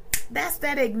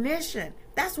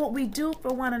 That's what we do for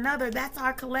one another. That's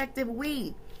our collective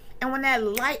we. And when that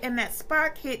light and that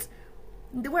spark hits,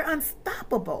 we're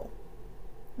unstoppable.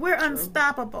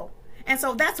 Unstoppable. And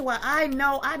so that's why I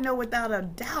know without a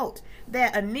doubt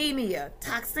that anemia,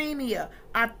 toxemia,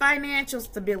 our financial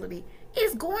stability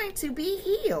is going to be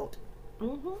healed.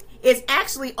 It's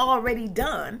actually already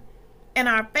done in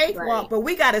our faith walk, but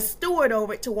we got to steward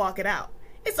over it to walk it out.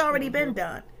 It's already been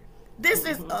done. This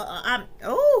is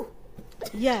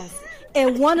yes.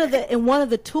 And one of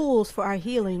the tools for our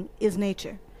healing is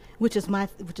nature, which is my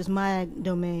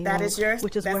domain. That is yours.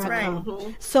 Which is that's where I right.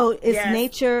 come. So it's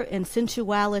nature and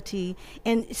sensuality,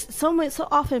 and so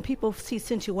often people see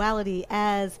sensuality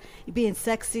as being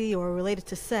sexy or related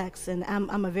to sex. And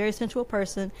I'm a very sensual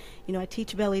person. I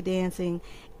teach belly dancing,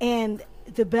 and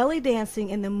the belly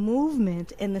dancing and the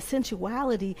movement and the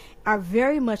sensuality are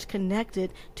very much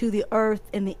connected to the earth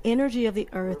and the energy of the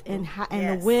earth and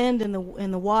the wind and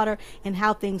the water and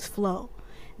how things flow.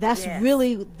 That's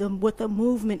really what the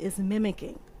movement is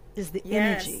mimicking, is the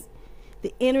energy.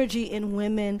 The energy in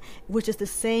women, which is the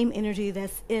same energy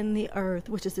that's in the earth,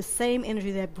 which is the same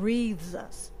energy that breathes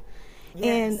us.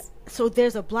 And so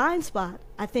there's a blind spot.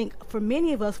 I think for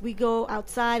many of us, we go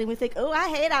outside and we think, oh, I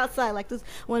hate outside. Like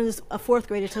a fourth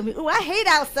grader told me, oh, I hate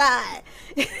outside.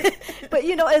 But,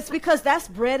 it's because that's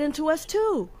bred into us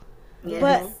too.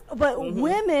 Yes. But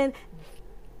women,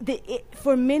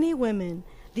 for many women,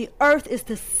 the earth is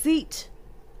the seat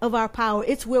of our power.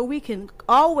 It's where we can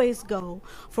always go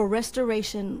for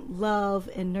restoration, love,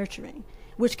 and nurturing,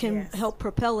 which can help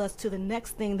propel us to the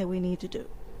next thing that we need to do.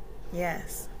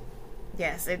 Yes,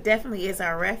 it definitely is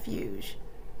our refuge.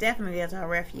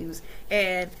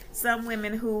 And some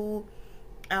women who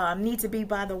need to be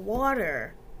by the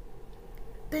water,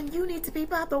 then you need to be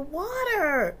by the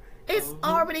water. It's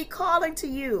already calling to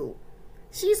you.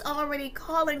 She's already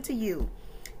calling to you.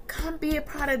 Come be a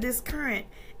part of this current.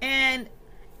 And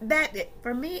that,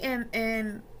 for me,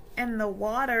 and the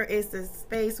water is the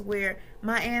space where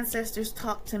my ancestors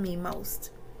talk to me most.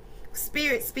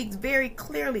 Spirit speaks very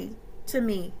clearly to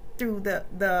me through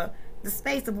the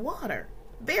space of water.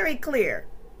 Very clear.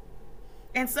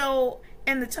 And so,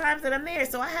 in the times that I'm there,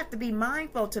 so I have to be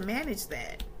mindful to manage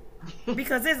that.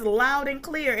 Because it's loud and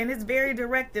clear and it's very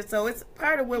directive. So it's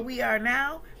part of where we are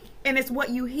now, and it's what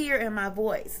you hear in my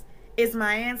voice. It's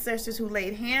my ancestors who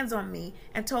laid hands on me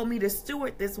and told me to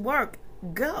steward this work.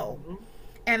 Go.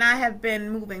 And I have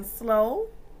been moving slow.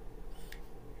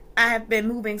 I have been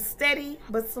moving steady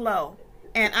but slow.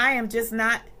 And I am just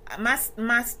not,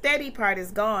 my steady part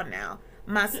is gone now.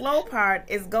 My slow part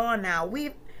is gone now.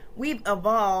 We've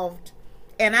evolved,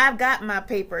 and I've got my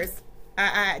papers.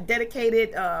 I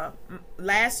dedicated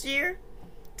last year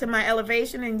to my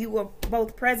elevation, and you were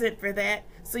both present for that.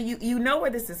 So you know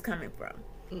where this is coming from.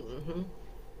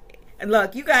 And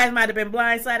look, you guys might have been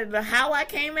blindsided to how I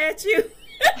came at you.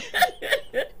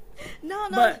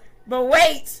 No. But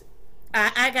wait,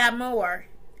 I got more.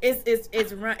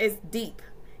 It's deep.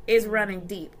 It's running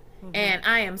deep. And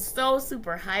I am so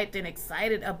super hyped and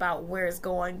excited about where it's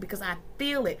going, because I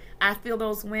feel it. I feel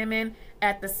those women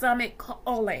at the summit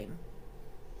calling.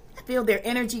 I feel their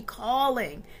energy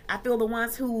calling. I feel the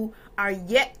ones who are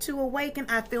yet to awaken.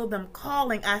 I feel them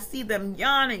calling. I see them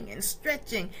yawning and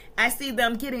stretching. I see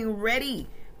them getting ready,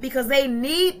 because they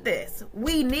need this.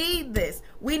 We need this.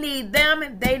 We need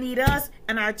them. They need us.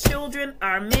 And our children,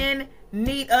 our men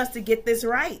need us to get this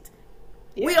right.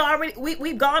 Yeah.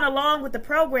 We've gone along with the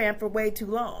program for way too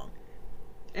long.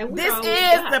 And this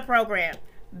is the program.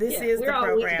 This is the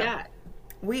program.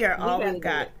 We are all we've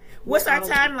got. What's our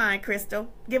timeline, Crystal?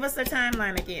 Give us the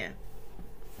timeline again.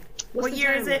 What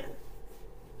year is it?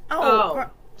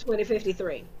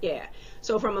 2053. Yeah.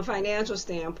 So from a financial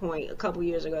standpoint, a couple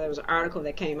years ago, there was an article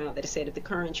that came out that said if the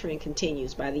current trend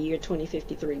continues, by the year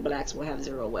 2053, blacks will have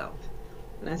zero wealth.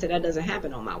 And I said, that doesn't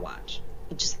happen on my watch.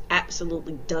 It just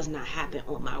absolutely does not happen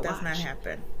on my watch. Does not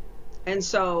happen. And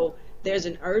so there's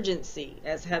an urgency,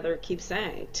 as Heather keeps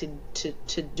saying,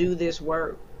 to do this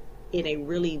work in a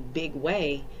really big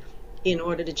way in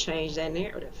order to change that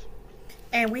narrative.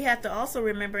 And we have to also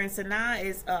remember, and Sanaa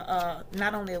is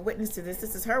not only a witness to this,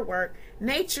 this is her work.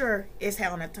 Nature is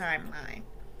on a timeline.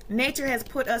 Nature has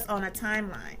put us on a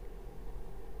timeline.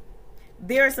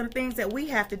 There are some things that we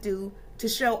have to do to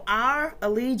show our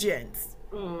allegiance,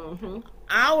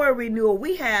 our renewal.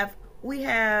 We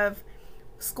have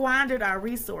squandered our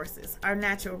resources, our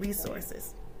natural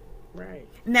resources. Right.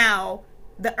 Now,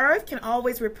 the earth can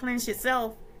always replenish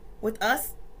itself with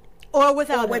us or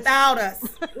without us.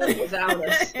 Without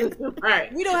us.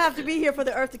 Right. We don't have to be here for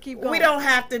the earth to keep going. We don't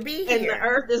have to be here. And the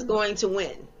earth is going to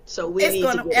win. So we it's need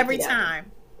gonna, to get every it together.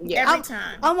 time. Yeah. Every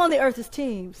time. I'm on the earth's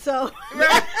team, so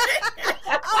Right.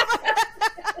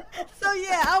 so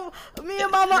yeah, me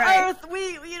and Mama Right. Earth,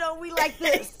 we like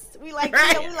this. We like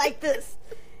Right. we like this.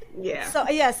 Yeah. So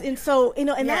yes, and so and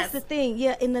Yes. that's the thing.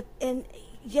 Yeah, and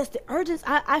yes, the urgency.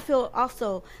 I feel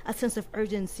also a sense of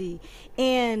urgency,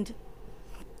 and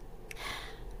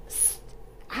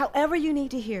however you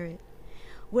need to hear it,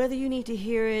 whether you need to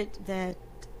hear it that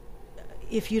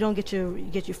if you don't get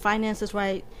your finances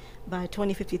right by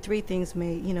 2053, things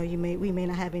we may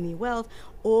not have any wealth,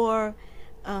 or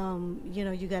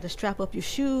you got to strap up your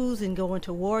shoes and go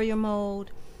into warrior mode,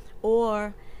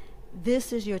 or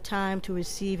this is your time to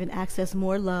receive and access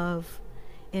more love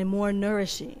and more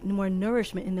nourishment.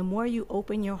 And the more you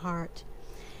open your heart,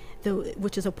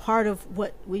 which is a part of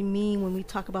what we mean when we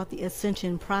talk about the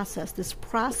ascension process, this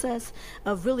process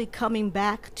of really coming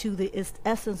back to the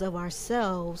essence of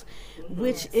ourselves,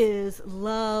 which is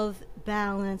love,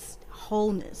 balance,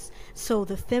 wholeness. So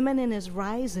the feminine is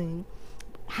rising.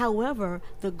 However,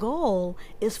 the goal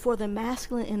is for the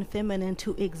masculine and feminine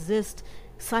to exist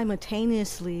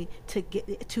simultaneously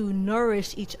to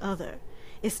nourish each other.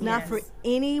 It's not for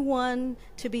anyone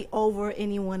to be over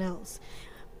anyone else.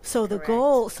 So the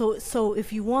goal, so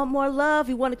if you want more love,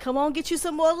 you want to come on, get you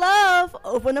some more love,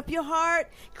 open up your heart,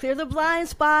 clear the blind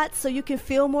spots so you can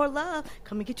feel more love.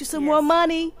 Come and get you some more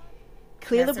money,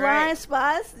 clear the blind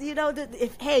spots.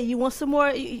 If you want some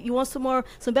more,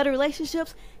 some better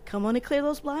relationships, come on and clear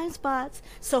those blind spots.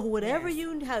 So however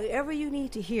you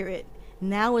need to hear it,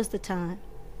 now is the time.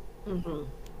 Mm-hmm.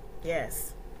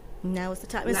 Yes. Now is the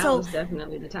time. And now is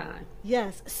definitely the time.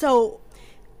 Yes. So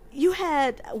you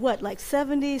had like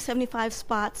 70, 75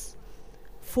 spots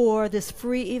for this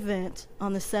free event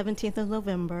on the 17th of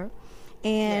November.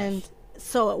 And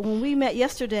so when we met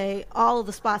yesterday, all of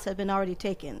the spots had been already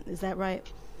taken. Is that right?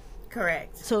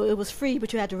 Correct. So it was free,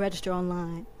 but you had to register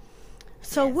online.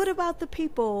 So what about the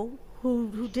people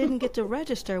who didn't get to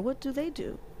register? What do they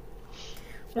do?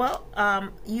 Well,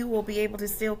 you will be able to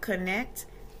still connect.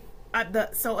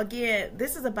 So again,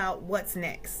 this is about what's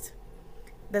next.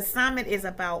 The summit is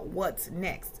about what's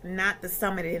next, not the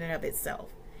summit in and of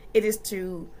itself. It is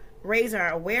to raise our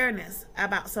awareness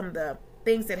about some of the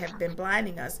things that have been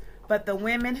blinding us. But the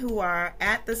women who are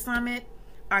at the summit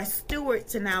are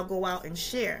stewards to now go out and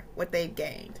share what they've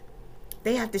gained.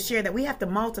 They have to share that. We have to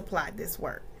multiply this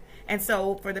work. And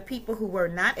so for the people who were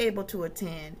not able to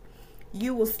attend,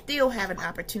 you will still have an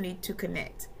opportunity to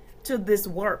connect to this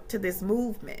work, to this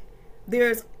movement.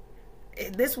 This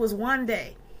was one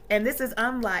day. And this is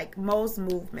unlike most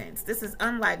movements. This is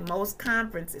unlike most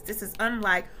conferences. This is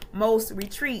unlike most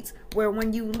retreats where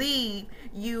when you leave,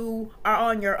 you are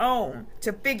on your own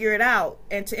to figure it out.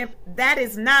 That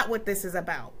is not what this is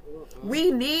about.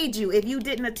 We need you. If you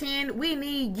didn't attend, we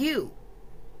need you.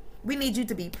 We need you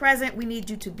to be present. We need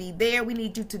you to be there. We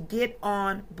need you to get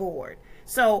on board.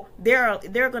 So there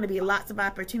are going to be lots of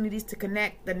opportunities to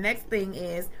connect. The next thing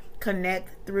is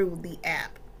connect through the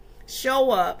app.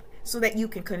 Show up so that you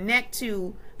can connect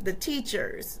to the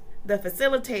teachers, the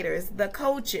facilitators, the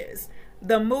coaches,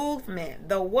 the movement,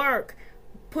 the work.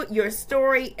 Put your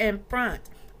story in front.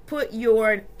 Put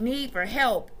your need for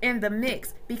help in the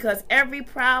mix, because to every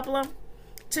problem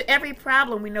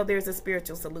we know there's a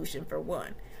spiritual solution for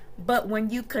one. But when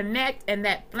you connect and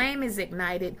that flame is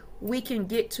ignited, we can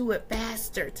get to it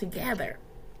faster together.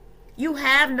 You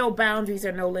have no boundaries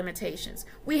or no limitations.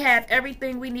 We have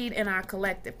everything we need in our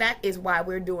collective. That is why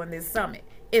we're doing this summit.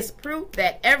 It's proof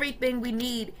that everything we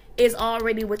need is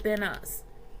already within us.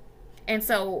 And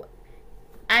so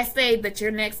I say that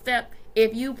your next step,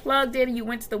 if you plugged in and you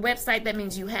went to the website, that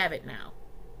means you have it now.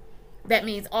 That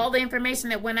means all the information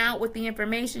that went out with the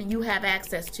information you have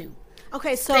access to.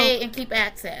 Okay, so stay and keep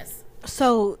access.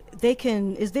 So they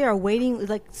can. Is there a waiting?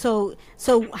 So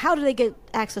how do they get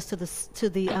access to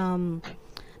the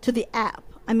app?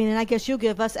 I mean, and I guess you'll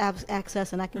give us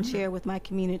access, and I can share with my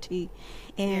community.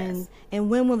 And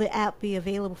when will the app be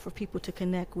available for people to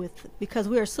connect with? Because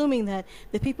we're assuming that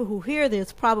the people who hear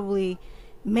this probably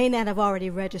may not have already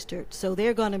registered. So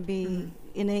they're going to be,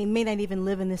 and they may not even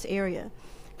live in this area,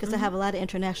 because I have a lot of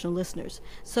international listeners.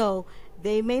 So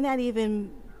they may not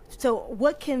even, so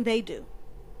what can they do?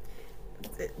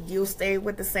 You'll stay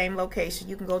with the same location.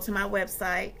 You can go to my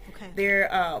website. Okay. There,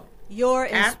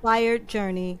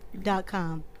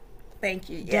 yourinspiredjourney.com. Thank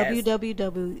you. Yes.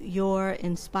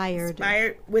 www.yourinspired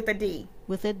Inspired with a D.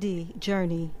 with a D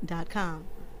journey.com.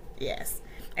 Yes.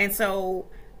 And so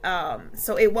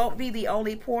it won't be the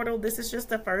only portal. This is just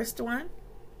the first one.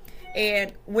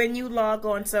 And when you log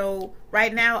on, so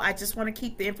right now I just want to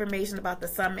keep the information about the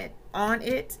summit on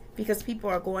it because people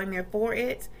are going there for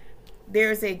it.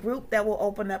 There's a group that will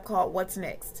open up called What's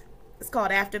Next. It's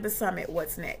called After the Summit,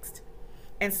 What's Next.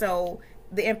 And so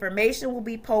the information will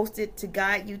be posted to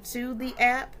guide you to the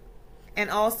app, and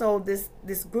also this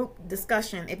group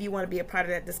discussion, if you want to be a part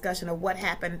of that discussion of what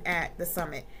happened at the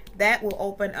summit. That will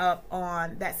open up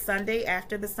on that Sunday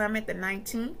after the summit, the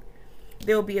 19th.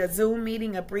 There will be a Zoom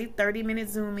meeting, a brief 30-minute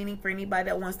Zoom meeting for anybody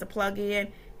that wants to plug in,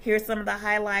 hear some of the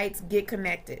highlights, get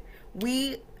connected.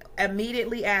 We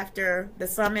immediately after the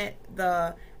summit,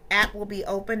 the app will be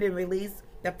opened and released.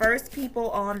 The first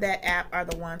people on that app are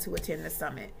the ones who attend the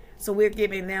summit. So we're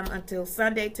giving them until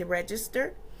Sunday to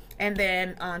register. And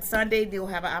then on Sunday, they'll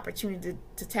have an opportunity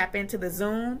to tap into the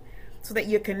Zoom so that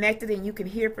you're connected and you can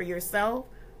hear for yourself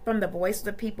from the voice of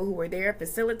the people who are there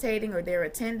facilitating, or they're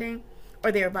attending,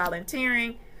 or they're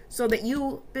volunteering, so that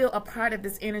you feel a part of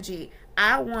this energy.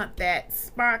 I want that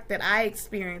spark that I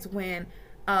experienced when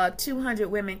 200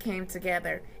 women came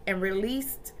together and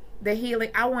released the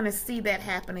healing. I want to see that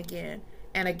happen again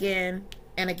and again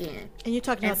and again. And you're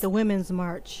talking about the Women's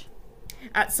March.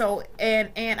 This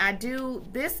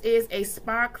is a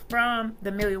spark from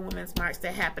the Million Women's March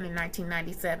that happened in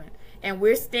 1997. And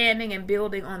we're standing and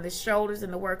building on the shoulders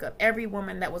and the work of every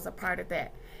woman that was a part of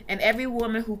that. And every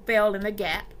woman who fell in the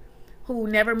gap, who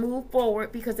never moved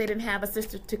forward because they didn't have a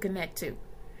sister to connect to,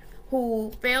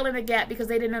 who fell in the gap because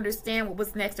they didn't understand what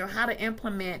was next or how to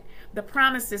implement the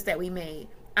promises that we made.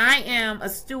 I am a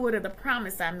steward of the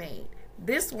promise I made.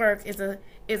 This work is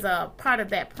a part of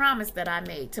that promise that I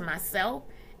made to myself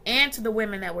and to the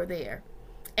women that were there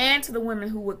and to the women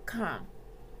who would come.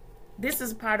 This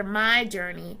is part of my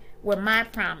journey with my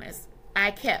promise I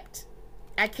kept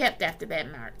after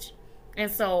that march.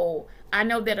 And so I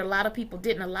know that a lot of people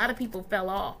didn't. A lot of people fell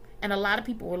off, and a lot of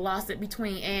people were lost in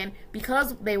between. And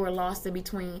because they were lost in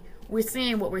between, we're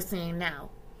seeing what we're seeing now.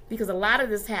 Because a lot of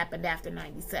this happened after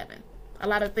 97. A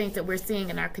lot of things that we're seeing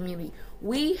in our community.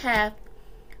 We have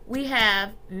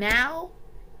now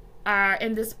are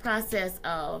in this process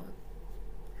of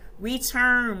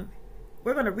return.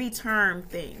 We're going to return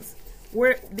things.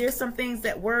 There's some things,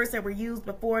 that words that were used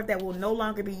before that will no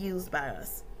longer be used by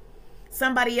us.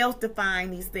 Somebody else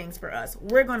defined these things for us.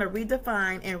 We're going to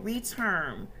redefine and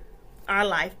reterm our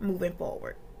life moving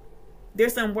forward.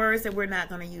 There's some words that we're not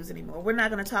going to use anymore. We're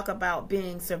not going to talk about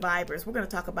being survivors. We're going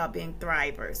to talk about being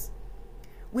thrivers.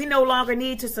 We no longer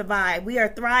need to survive. We are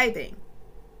thriving.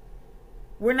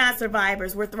 We're not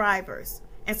survivors. We're thrivers.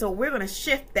 And so we're going to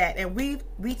shift that, and we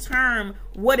reterm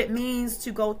what it means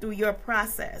to go through your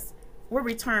process. We're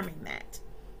reterming that.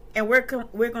 And we're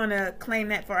going to claim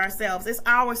that for ourselves. It's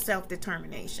our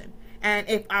self-determination. And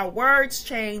if our words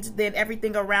change, then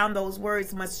everything around those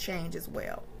words must change as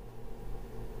well.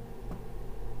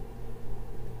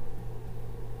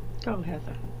 Go,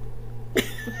 Heather.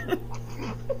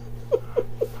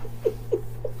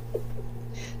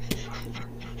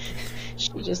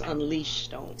 She just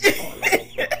unleashed on all of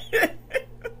it.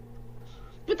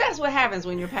 But that's what happens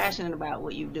when you're passionate about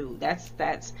what you do. That's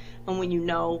and when you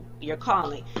know your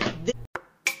calling.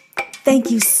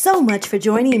 Thank you so much for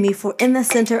joining me for In the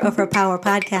Center of Her Power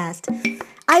podcast.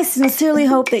 I sincerely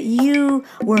hope that you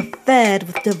were fed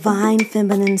with divine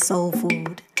feminine soul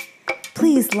food.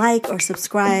 Please like or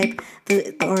subscribe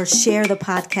or share the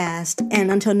podcast.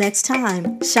 And until next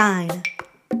time, shine.